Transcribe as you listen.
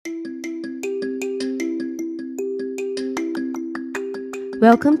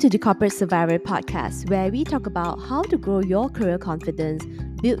Welcome to the Corporate Survivor podcast, where we talk about how to grow your career confidence,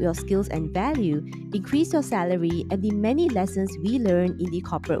 build your skills and value, increase your salary, and the many lessons we learn in the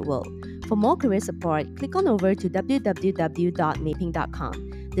corporate world. For more career support, click on over to www.maping.com.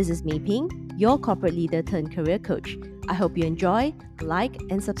 This is Maping, your corporate leader turned career coach. I hope you enjoy, like,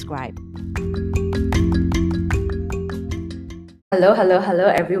 and subscribe. Hello,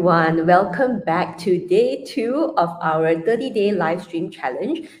 everyone. Welcome back to day 2 of our 30-day live stream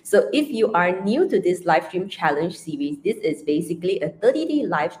challenge. So if you are new to this live stream challenge series, this is basically a 30-day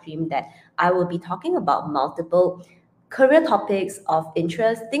live stream that I will be talking about multiple career topics of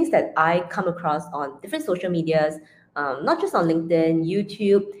interest, things that I come across on different social medias, not just on LinkedIn,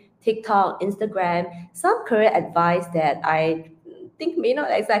 YouTube, TikTok, Instagram, some career advice that I think may not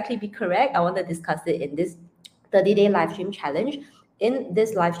exactly be correct. I want to discuss it in this 30-day live stream challenge. In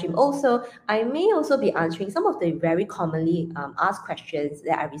this live stream also, I may also be answering some of the very commonly asked questions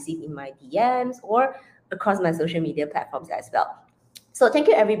that I receive in my DMs or across my social media platforms as well. So thank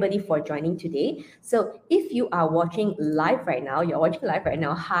you everybody for joining today. So if you are watching live right now,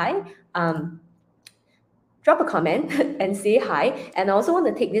 hi. Drop a comment and say hi. And I also want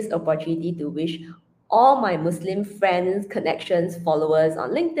to take this opportunity to wish all my Muslim friends, connections, followers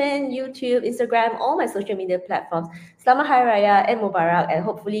on LinkedIn, YouTube, Instagram, all my social media platforms. Selamat Hari Raya and Mubarak, and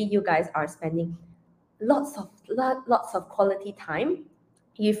hopefully you guys are spending lots of quality time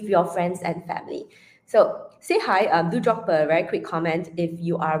with your friends and family. So say hi, do drop a very quick comment if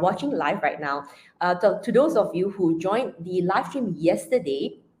you are watching live right now. To those of you who joined the live stream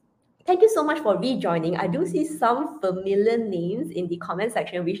yesterday, thank you so much for rejoining. I do see some familiar names in the comment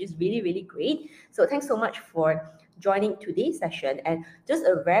section, which is really, really great. So thanks so much for joining today's session. And just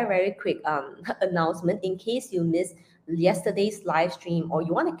a very, very quick announcement in case you missed yesterday's live stream or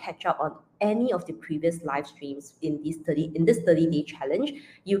you want to catch up on any of the previous live streams in this 30-day challenge,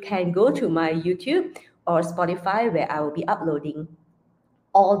 you can go to my YouTube or Spotify, where I will be uploading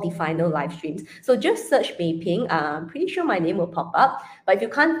all the final live streams. So just search Maping. I'm pretty sure my name will pop up. But if you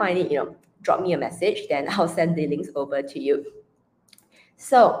can't find it, drop me a message, then I'll send the links over to you.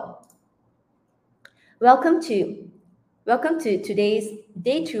 So welcome to today's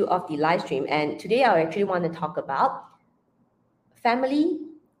day 2 of the live stream. And today I actually want to talk about family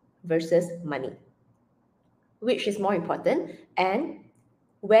versus money. Which is more important, and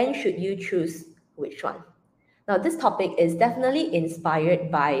when should you choose which one? Now, this topic is definitely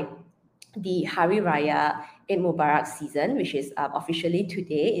inspired by the Hari Raya Eid Mubarak season, which is officially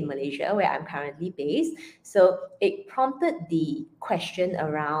today in Malaysia, where I'm currently based. So it prompted the question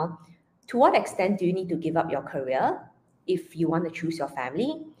around, to what extent do you need to give up your career if you want to choose your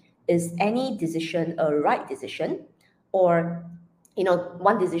family? Is any decision a right decision? Or,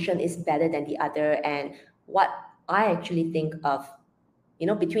 one decision is better than the other? And what I actually think of,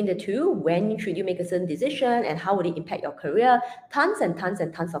 between the two, when should you make a certain decision and how would it impact your career? Tons and tons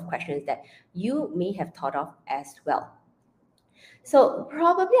and tons of questions that you may have thought of as well. So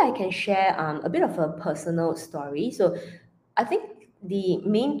probably I can share a bit of a personal story. So I think the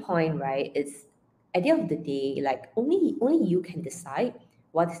main point, right, is at the end of the day, like only you can decide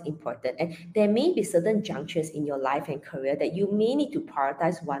what is important. And there may be certain junctures in your life and career that you may need to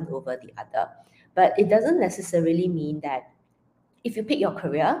prioritize one over the other. But it doesn't necessarily mean that if you pick your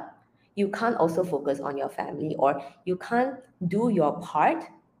career, you can't also focus on your family, or you can't do your part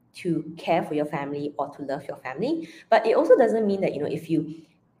to care for your family or to love your family. But it also doesn't mean that, if you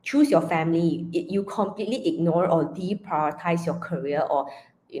choose your family, you completely ignore or deprioritize your career, or,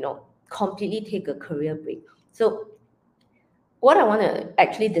 completely take a career break. So what I want to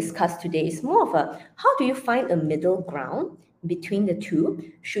actually discuss today is more of a, how do you find a middle ground between the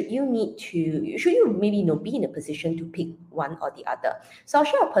two? Should you maybe be in a position to pick one or the other? So I'll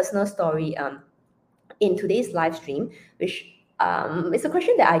share a personal story in today's live stream, which it's a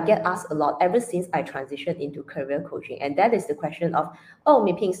question that I get asked a lot ever since I transitioned into career coaching. And that is the question of, oh,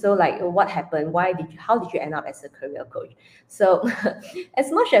 Miping, so like what happened? How did you end up as a career coach? So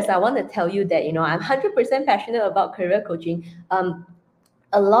as much as I want to tell you that, I'm 100% passionate about career coaching,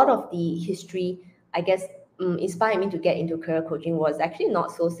 a lot of the history, I guess, inspired me to get into career coaching was actually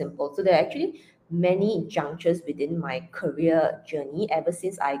not so simple. So there are actually many junctures within my career journey ever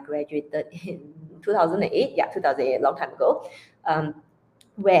since I graduated in 2008. Yeah, 2008, a long time ago,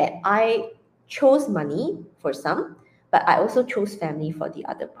 where I chose money for some, but I also chose family for the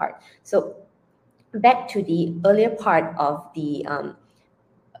other part. So back to the earlier part of the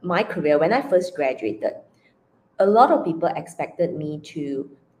my career, when I first graduated, a lot of people expected me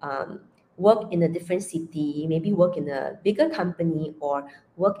to work in a different city, maybe work in a bigger company, or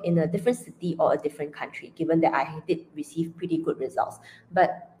work in a different city or a different country, given that I did receive pretty good results.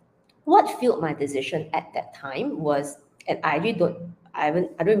 But what fueled my decision at that time was, and I don't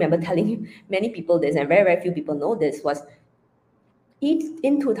remember telling many people this, and very, very few people know this, was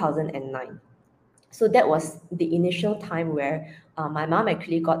in 2009. So that was the initial time where my mom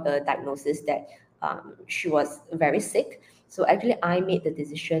actually got a diagnosis that she was very sick. So actually, I made the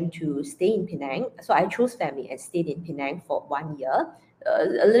decision to stay in Penang. So I chose family and stayed in Penang for 1 year, a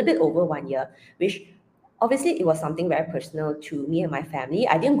little bit over 1 year, which obviously it was something very personal to me and my family.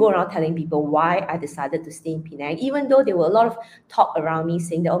 I didn't go around telling people why I decided to stay in Penang, even though there were a lot of talk around me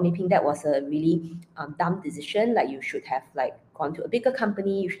saying that, oh, maybe that was a really dumb decision. Like you should have like gone to a bigger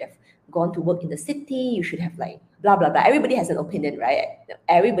company, you should have gone to work in the city, you should have like blah blah blah. Everybody has an opinion, right?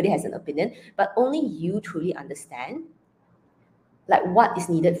 Everybody has an opinion, but only you truly understand like what is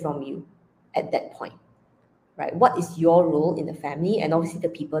needed from you at that point, right? What is your role in the family, and obviously the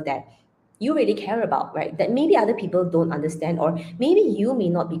people that you really care about, right? That maybe other people don't understand, or maybe you may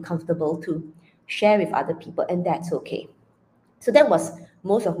not be comfortable to share with other people, and that's okay. So that was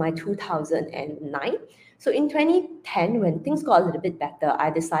most of my 2009. So in 2010, when things got a little bit better,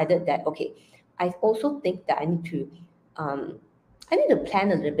 I decided that, okay, I also think that um, I need to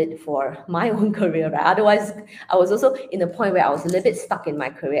plan a little bit for my own career, right? Otherwise, I was also in a point where I was a little bit stuck in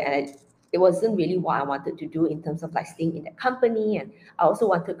my career, and it wasn't really what I wanted to do in terms of like staying in that company. And I also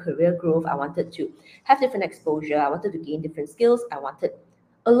wanted career growth. I wanted to have different exposure. I wanted to gain different skills. I wanted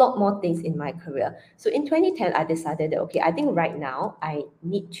a lot more things in my career. So in 2010, I decided that, okay, I think right now I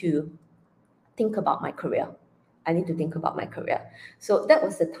need to think about my career. I need to think about my career. So that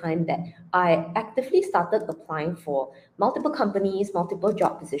was the time that I actively started applying for multiple companies, multiple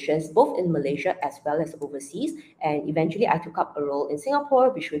job positions, both in Malaysia as well as overseas. And eventually I took up a role in Singapore,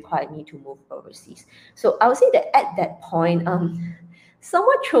 which required me to move overseas. So I would say that at that point,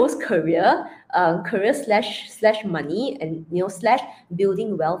 somewhat chose career slash money, and slash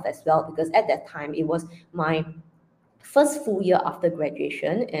building wealth as well, because at that time it was my first full year after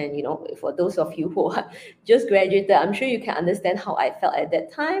graduation. And for those of you who are just graduated, I'm sure you can understand how I felt at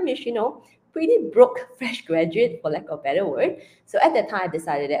that time. Is pretty broke fresh graduate, for lack of a better word. So at that time I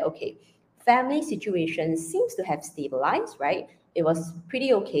decided that, okay, family situation seems to have stabilized, right? It was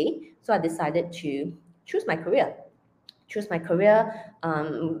pretty okay. So I decided to choose my career choose my career,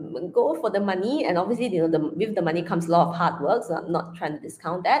 go for the money. And obviously, with the money comes a lot of hard work. So I'm not trying to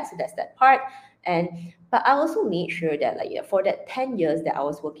discount that. So that's that part. But I also made sure that, like, for that 10 years that I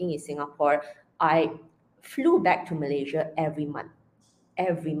was working in Singapore, I flew back to Malaysia every month,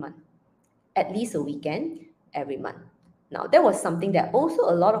 at least a weekend every month. Now, that was something that also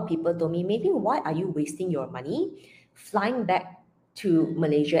a lot of people told me, maybe why are you wasting your money flying back to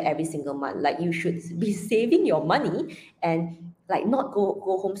Malaysia every single month? Like, you should be saving your money and like not go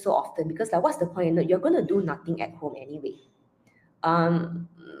home so often, because like what's the point? You're going to do nothing at home anyway.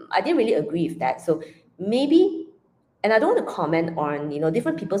 I didn't really agree with that. So maybe, and I don't want to comment on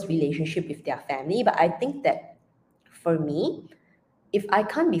different people's relationship with their family, but I think that for me, if I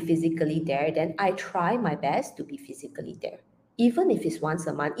can't be physically there, then I try my best to be physically there, even if it's once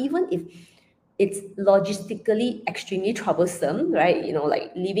a month, even if it's logistically extremely troublesome, right?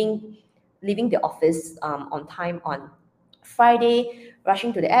 Like leaving the office on time on Friday,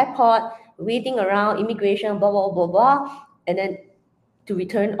 rushing to the airport, waiting around immigration, blah blah blah blah, and then to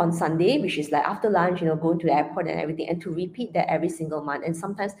return on Sunday, which is like after lunch, going to the airport and everything, and to repeat that every single month, and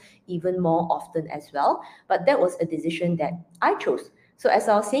sometimes even more often as well. But that was a decision that I chose. So as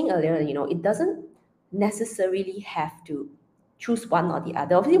I was saying earlier, it doesn't necessarily have to choose one or the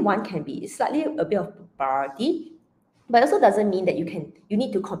other. Obviously, one can be slightly a bit of priority, but also doesn't mean that you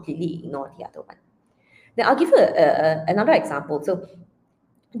need to completely ignore the other one. Now, I'll give you another example. So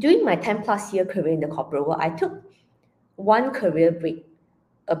during my 10 plus year career in the corporate world, I took one career break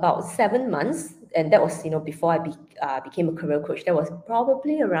about 7 months, and that was before I became a career coach. That was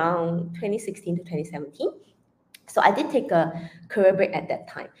probably around 2016 to 2017. So I did take a career break at that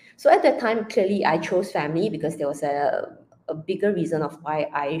time. So at that time, clearly I chose family because there was a bigger reason of why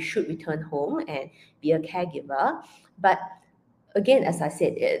I should return home and be a caregiver. But again, as I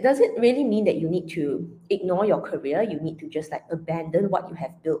said, it doesn't really mean that you need to ignore your career. You need to just like abandon what you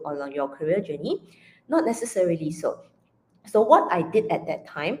have built along your career journey. Not necessarily so. So what I did at that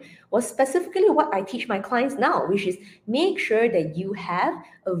time was specifically what I teach my clients now, which is make sure that you have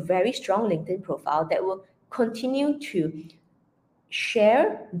a very strong LinkedIn profile that will continue to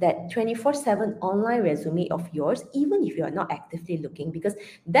share that 24/7 online resume of yours, even if you are not actively looking, because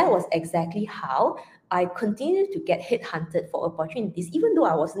that was exactly how I continued to get headhunted for opportunities, even though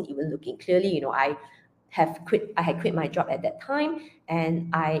I wasn't even looking. Clearly, I had quit my job at that time, and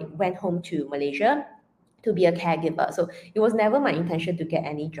I went home to Malaysia to be a caregiver. So it was never my intention to get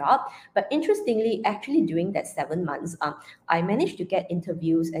any job. But interestingly, actually during that 7 months, I managed to get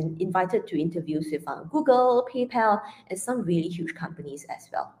interviews and invited to interviews with Google, PayPal, and some really huge companies as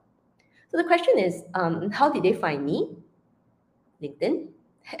well. So the question is, how did they find me? LinkedIn,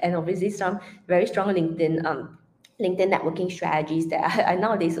 and obviously some very strong LinkedIn networking strategies that I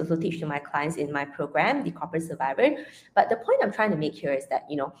nowadays also teach to my clients in my program, the Corporate Survivor. But the point I'm trying to make here is that,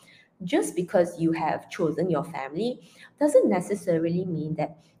 just because you have chosen your family doesn't necessarily mean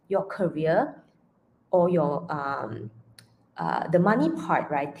that your career or your the money part,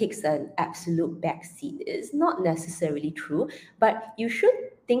 right, takes an absolute backseat. It's not necessarily true, but you should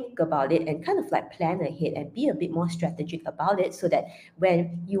think about it and kind of like plan ahead and be a bit more strategic about it, so that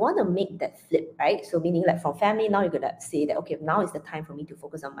when you want to make that flip, right? So meaning like from family, now you're gonna say that, okay, now is the time for me to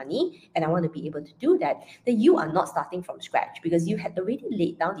focus on money and I want to be able to do that. Then you are not starting from scratch, because you had already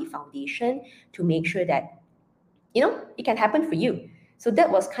laid down the foundation to make sure that it can happen for you. So that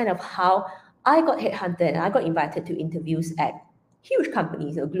was kind of how I got headhunted and I got invited to interviews at huge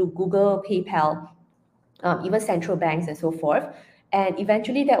companies, Google, PayPal, even central banks and so forth. And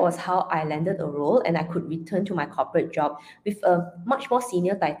eventually that was how I landed a role and I could return to my corporate job with a much more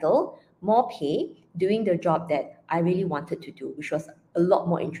senior title, more pay, doing the job that I really wanted to do, which was a lot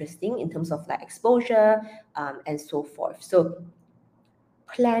more interesting in terms of like exposure and so forth. So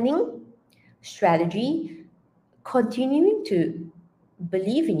planning, strategy, continuing to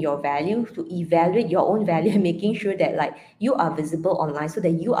believe in your value, to evaluate your own value, and making sure that like you are visible online so that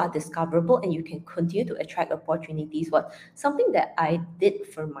you are discoverable and you can continue to attract opportunities was something that I did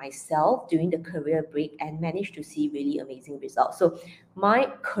for myself during the career break and managed to see really amazing results. So my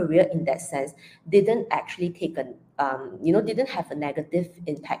career in that sense didn't actually take didn't have a negative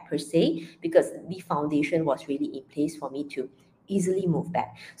impact per se, because the foundation was really in place for me to easily move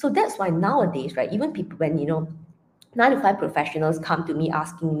back. So that's why nowadays, right, even people when 9 to 5 professionals come to me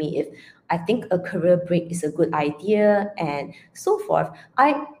asking me if I think a career break is a good idea and so forth,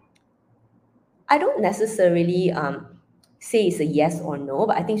 I don't necessarily say it's a yes or no,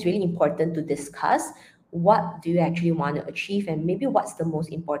 but I think it's really important to discuss what do you actually want to achieve and maybe what's the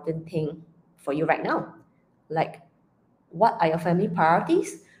most important thing for you right now. Like, what are your family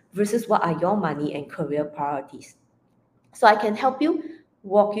priorities versus what are your money and career priorities? So I can help you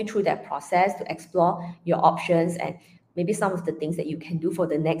walk you through that process to explore your options and maybe some of the things that you can do for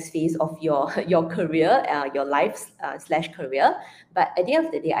the next phase of your your career, your life slash career. But at the end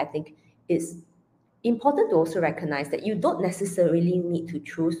of the day, I think it's important to also recognize that you don't necessarily need to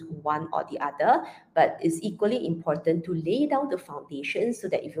choose one or the other, but it's equally important to lay down the foundation so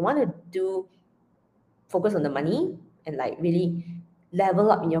that if you want to do focus on the money and like really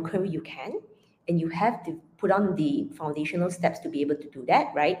level up in your career, you can. And you have to put on the foundational steps to be able to do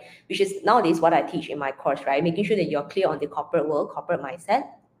that, right? Which is nowadays what I teach in my course, right? Making sure that you're clear on the corporate world, corporate mindset.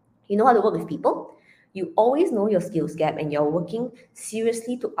 You know how to work with people. You always know your skills gap and you're working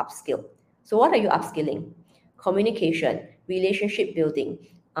seriously to upskill. So what are you upskilling? Communication, relationship building,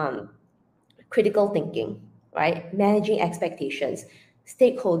 critical thinking, right? Managing expectations,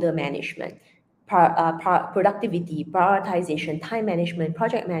 stakeholder management, productivity, prioritization, time management,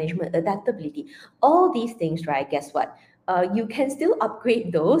 project management, adaptability, all these things, right? Guess what? You can still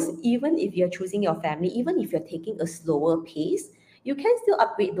upgrade those even if you're choosing your family, even if you're taking a slower pace, you can still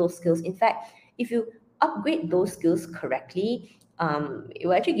upgrade those skills. In fact, if you upgrade those skills correctly, it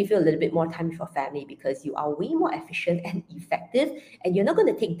will actually give you a little bit more time with your family because you are way more efficient and effective, and you're not going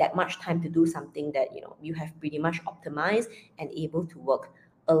to take that much time to do something that you have pretty much optimized and able to work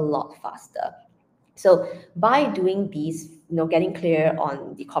a lot faster. So by doing these, getting clear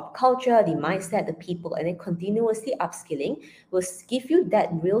on the corporate culture, the mindset, the people, and then continuously upskilling will give you that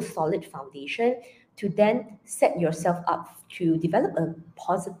real solid foundation to then set yourself up to develop a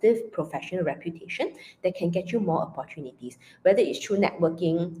positive professional reputation that can get you more opportunities, whether it's through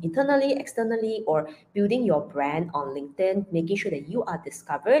networking internally, externally, or building your brand on LinkedIn, making sure that you are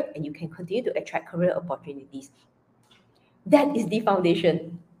discovered and you can continue to attract career opportunities. That is the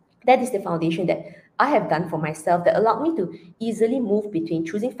foundation. That is the foundation that I have done for myself that allowed me to easily move between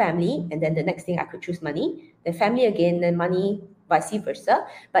choosing family and then the next thing I could choose money, then family again, then money, vice versa.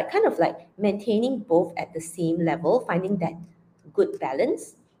 But kind of like maintaining both at the same level, finding that good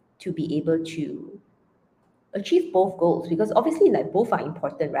balance to be able to achieve both goals, because obviously like both are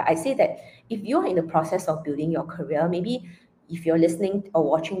important, right? I say that if you're in the process of building your career, maybe if you're listening or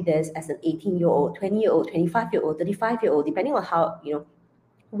watching this as an 18-year-old, 20-year-old, 25-year-old, 35-year-old, depending on how,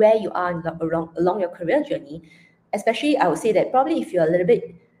 where you are along your career journey, especially I would say that probably if you're a little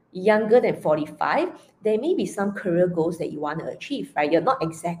bit younger than 45, there may be some career goals that you want to achieve, right? You're not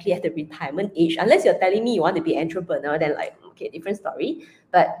exactly at the retirement age, unless you're telling me you want to be an entrepreneur, then like, okay, different story.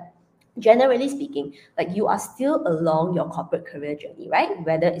 But generally speaking, like you are still along your corporate career journey, right?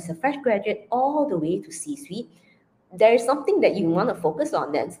 Whether it's a fresh graduate all the way to C-suite, there is something that you want to focus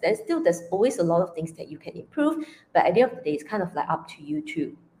on. Then there's always a lot of things that you can improve, but at the end of the day, it's kind of like up to you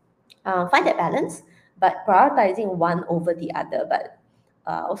to find that balance, but prioritizing one over the other. But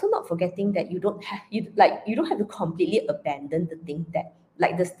also not forgetting that you don't have to completely abandon the thing that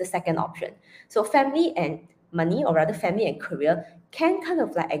like the second option. So family and money, or rather family and career, can kind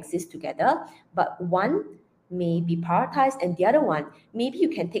of like exist together, but one may be prioritized, and the other one, maybe you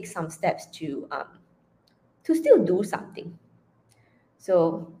can take some steps to still do something.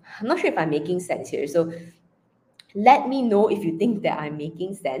 So I'm not sure if I'm making sense here. So let me know if you think that I'm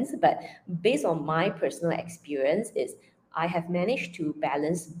making sense. But based on my personal experience, is I have managed to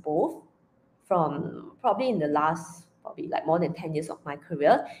balance both from probably in the last probably like more than 10 years of my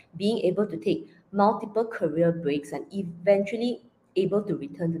career, being able to take multiple career breaks and eventually able to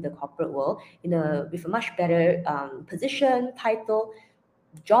return to the corporate world with a much better position, title,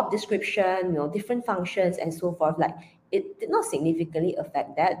 job description, different functions and so forth. Like it did not significantly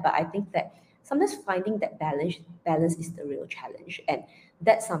affect that, but I think that sometimes finding that balance is the real challenge, and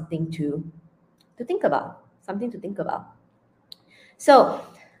that's something to think about. Something to think about. So,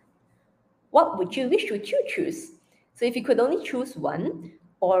 which would you choose? So, if you could only choose one,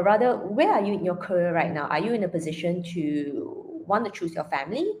 or rather, where are you in your career right now? Are you in a position to want to choose your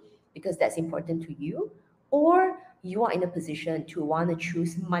family because that's important to you, or you are in a position to want to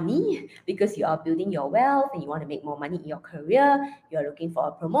choose money because you are building your wealth and you want to make more money in your career, you're looking for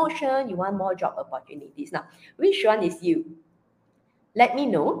a promotion, you want more job opportunities. Now, which one is you? Let me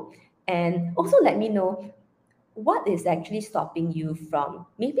know. And also let me know what is actually stopping you from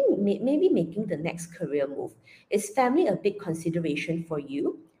maybe making the next career move. Is family a big consideration for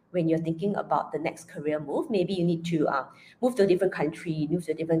you when you're thinking about the next career move? Maybe you need to move to a different country, move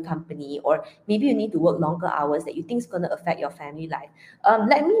to a different company, or maybe you need to work longer hours that you think is going to affect your family life.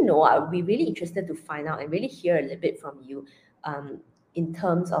 Let me know. I'll be really interested to find out and really hear a little bit from you in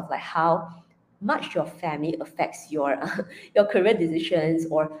terms of like how much your family affects your your career decisions,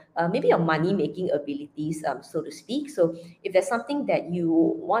 or maybe your money making abilities, so to speak. So if there's something that you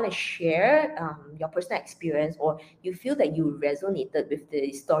want to share, your personal experience, or you feel that you resonated with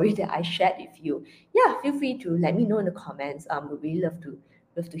the story that I shared with you, yeah, feel free to let me know in the comments. We'd really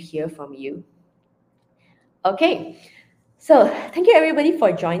love to hear from you. Okay, so thank you everybody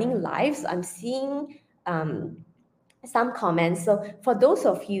for joining live. So I'm seeing some comments. So for those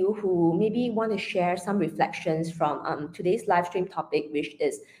of you who maybe want to share some reflections from today's live stream topic, which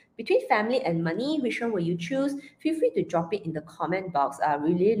is between family and money, which one will you choose? Feel free to drop it in the comment box. I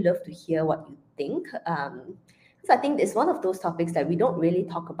really love to hear what you think. Because I think it's one of those topics that we don't really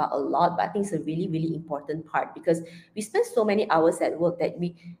talk about a lot, but I think it's a really, really important part, because we spend so many hours at work that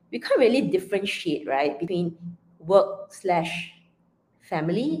we can't really differentiate, right, between work slash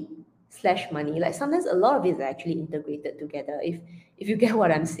family slash money. Like sometimes a lot of it is actually integrated together, if you get what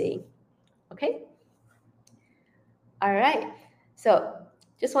I'm saying. Okay. All right. So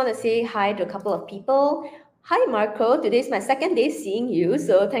just want to say hi to a couple of people. Hi Marco, today's my second day seeing you,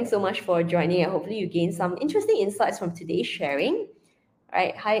 so thanks so much for joining, and hopefully you gain some interesting insights from today's sharing. All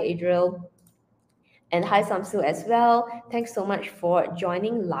right. Hi Adriel, and hi Samsu as well. Thanks so much for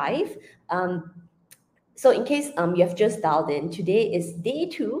joining live. So in case you have just dialed in, today is day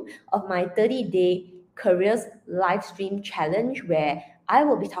 2 of my 30-day careers live stream challenge, where I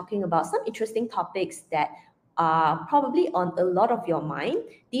will be talking about some interesting topics that are probably on a lot of your mind.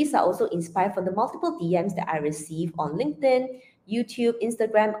 These are also inspired from the multiple DMs that I receive on LinkedIn, YouTube,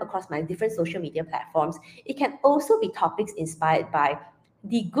 Instagram, across my different social media platforms. It can also be topics inspired by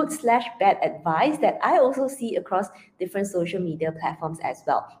the good/bad advice that I also see across different social media platforms as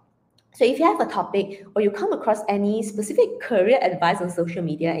well. So if you have a topic, or you come across any specific career advice on social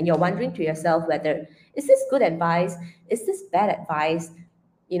media and you're wondering to yourself whether is this good advice, is this bad advice,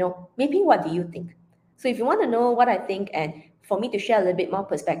 maybe what do you think? So if you want to know what I think and for me to share a little bit more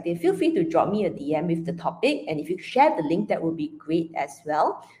perspective, feel free to drop me a DM with the topic. And if you share the link, that would be great as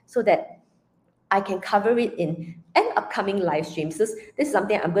well, so that I can cover it in an upcoming live stream. So this is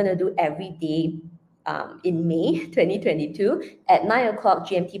something I'm going to do every day in May 2022 at 9 o'clock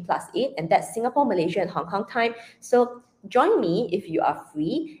GMT +8, and that's Singapore, Malaysia, and Hong Kong time. So join me if you are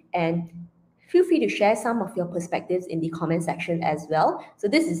free, and feel free to share some of your perspectives in the comment section as well. So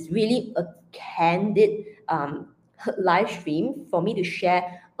this is really a candid live stream for me to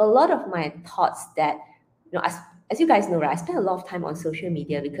share a lot of my thoughts that, as you guys know, right, I spend a lot of time on social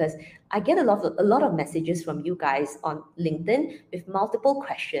media because I get a lot of messages from you guys on LinkedIn with multiple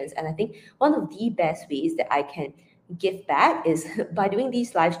questions. And I think one of the best ways that I can give back is by doing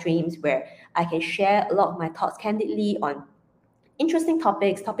these live streams where I can share a lot of my thoughts candidly on interesting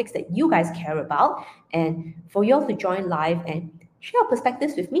topics that you guys care about, and for you all to join live and share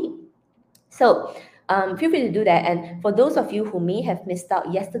perspectives with me. So feel free to do that. And for those of you who may have missed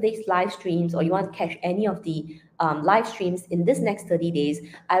out yesterday's live streams, or you want to catch any of the live streams in this next 30 days,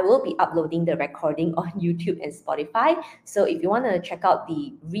 I will be uploading the recording on YouTube and Spotify. So if you want to check out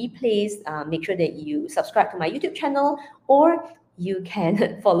the replays, make sure that you subscribe to my YouTube channel, or you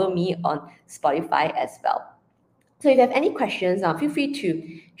can follow me on Spotify as well. So if you have any questions, feel free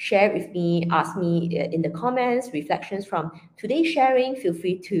to share with me, ask me in the comments, reflections from today's sharing, feel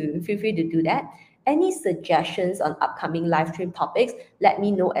free to do that. Any suggestions on upcoming live stream topics, let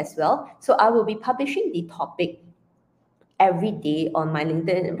me know as well. So I will be publishing the topic every day on my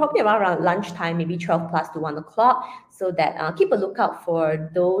LinkedIn, probably around lunchtime, maybe 12 plus to 1 o'clock, so that keep a lookout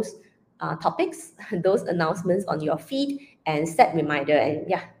for those topics, those announcements on your feed, and set reminder. And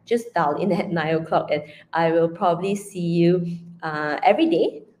yeah, just dial in at 9 o'clock, and I will probably see you every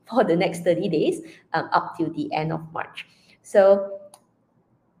day for the next 30 days up till the end of March. So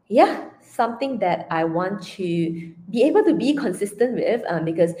yeah, something that I want to be able to be consistent with,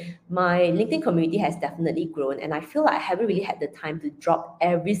 because my LinkedIn community has definitely grown, and I feel like I haven't really had the time to drop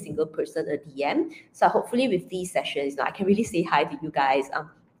every single person a DM. So hopefully with these sessions, I can really say hi to you guys,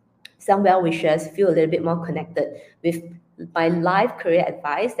 some well wishes, feel a little bit more connected with my live career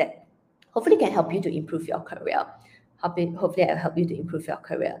advice that hopefully can help you to improve your career. Hopefully I'll help you to improve your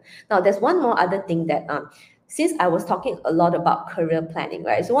career. Now, there's one more other thing that since I was talking a lot about career planning,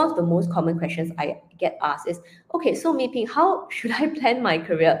 right? So one of the most common questions I get asked is, okay, so Mei Ping, how should I plan my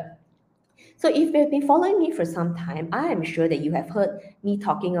career? So if you've been following me for some time, I am sure that you have heard me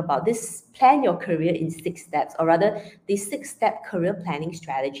talking about this plan your career in 6 steps, or rather the 6-step career planning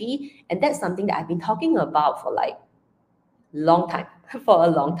strategy. And that's something that I've been talking about for like long time, for a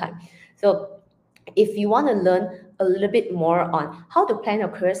long time. So if you want to learn a little bit more on how to plan your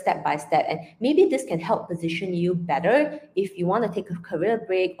career step by step, and maybe this can help position you better if you want to take a career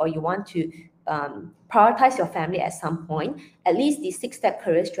break, or you want to prioritize your family at some point, at least the 6-step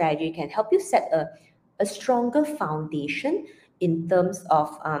career strategy can help you set a stronger foundation in terms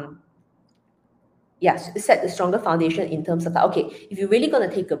of set a stronger foundation in terms of, okay, if you're really going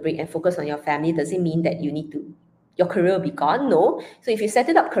to take a break and focus on your family, does it mean that your career will be gone? No. So if you set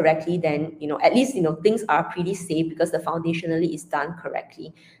it up correctly, then at least things are pretty safe because the foundationally is done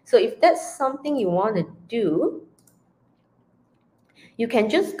correctly. So if that's something you want to do, you can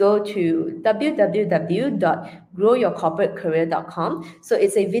just go to www.growyourcorporatecareer.com. So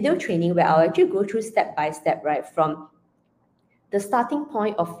it's a video training where I'll actually go through step by step, right, from the starting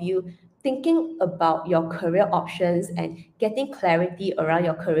point of you thinking about your career options and getting clarity around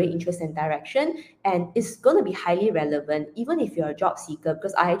your career interest and direction. And it's going to be highly relevant even if you're a job seeker,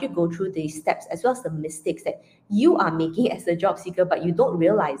 because I actually go through the steps as well as the mistakes that you are making as a job seeker, but you don't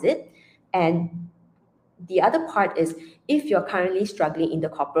realize it. And the other part is, if you're currently struggling in the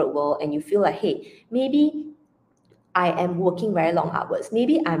corporate world and you feel like, hey, maybe I am working very long hours,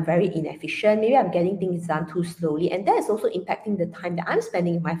 maybe I'm very inefficient, maybe I'm getting things done too slowly, and that is also impacting the time that I'm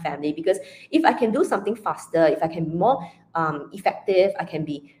spending with my family. Because if I can do something faster, if I can be more effective, I can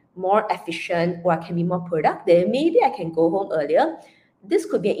be more efficient, or I can be more productive, maybe I can go home earlier. This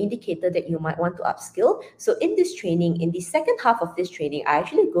could be an indicator that you might want to upskill. So in this training, in the second half of this training, I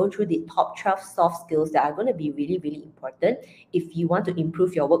actually go through the top 12 soft skills that are going to be really, really important if you want to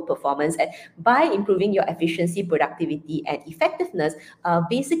improve your work performance. And by improving your efficiency, productivity, and effectiveness,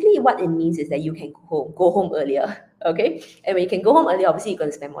 basically what it means is that you can go home earlier. Okay? And when you can go home earlier, obviously you're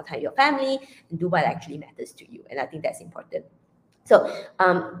going to spend more time with your family and do what actually matters to you. And I think that's important. So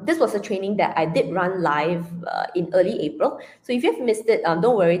this was a training that I did run live in early April. So if you've missed it,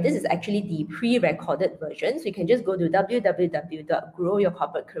 don't worry, this is actually the pre-recorded version. So you can just go to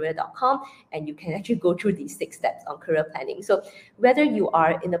www.growyourcorporatecareer.com and you can actually go through these 6 steps on career planning. So whether you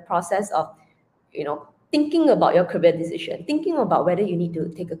are in the process of, thinking about your career decision, thinking about whether you need to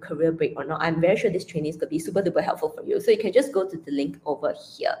take a career break or not, I'm very sure this training is going to be super duper helpful for you. So you can just go to the link over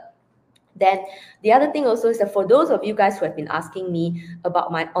here. Then the other thing also is that for those of you guys who have been asking me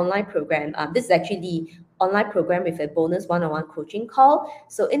about my online program, this is actually the online program with a bonus one-on-one coaching call.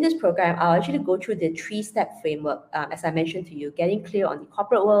 So in this program, I'll actually go through the 3-step framework, as I mentioned to you, getting clear on the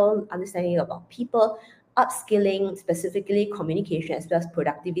corporate world, understanding about people, upskilling, specifically communication as well as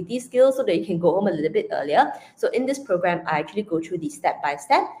productivity skills, so that you can go home a little bit earlier. So in this program, I actually go through the step by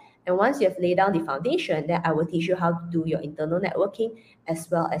step. And once you have laid down the foundation, then I will teach you how to do your internal networking as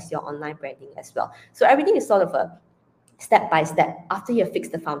well as your online branding as well. So everything is sort of a step by step. After you have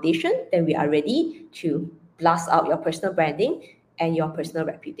fixed the foundation, then we are ready to blast out your personal branding and your personal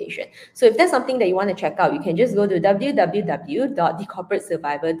reputation. So if that's something that you want to check out, you can just go to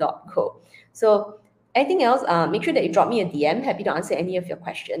www.thecorporatesurvivor.co. So anything else, make sure that you drop me a DM. Happy to answer any of your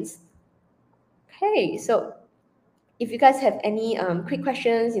questions. Okay, so if you guys have any quick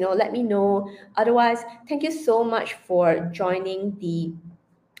questions, let me know. Otherwise, thank you so much for joining the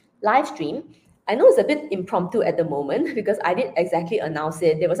live stream. I know it's a bit impromptu at the moment because I didn't exactly announce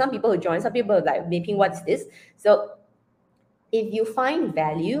it. There were some people who joined, some people were like, Mei-Ping, what's this? So if you find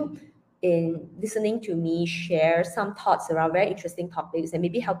value in listening to me share some thoughts around very interesting topics and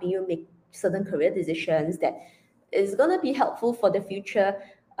maybe helping you make certain career decisions that is going to be helpful for the future,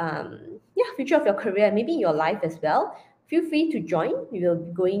 future of your career, maybe your life as well, feel free to join. We will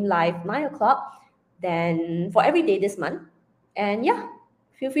be going live 9 o'clock then for every day this month. And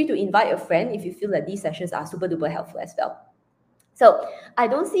feel free to invite a friend if you feel that these sessions are super duper helpful as well. So I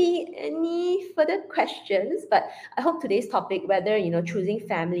don't see any further questions, but I hope today's topic, whether choosing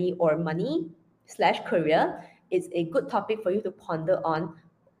family or money/career, is a good topic for you to ponder on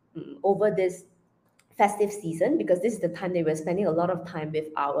over this festive season, because this is the time that we're spending a lot of time with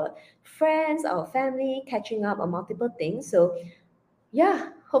our friends, our family, catching up on multiple things. So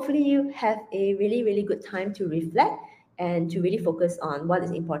hopefully you have a really, really good time to reflect and to really focus on what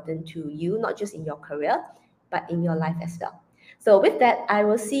is important to you, not just in your career, but in your life as well. So with that, I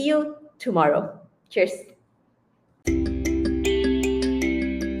will see you tomorrow. Cheers.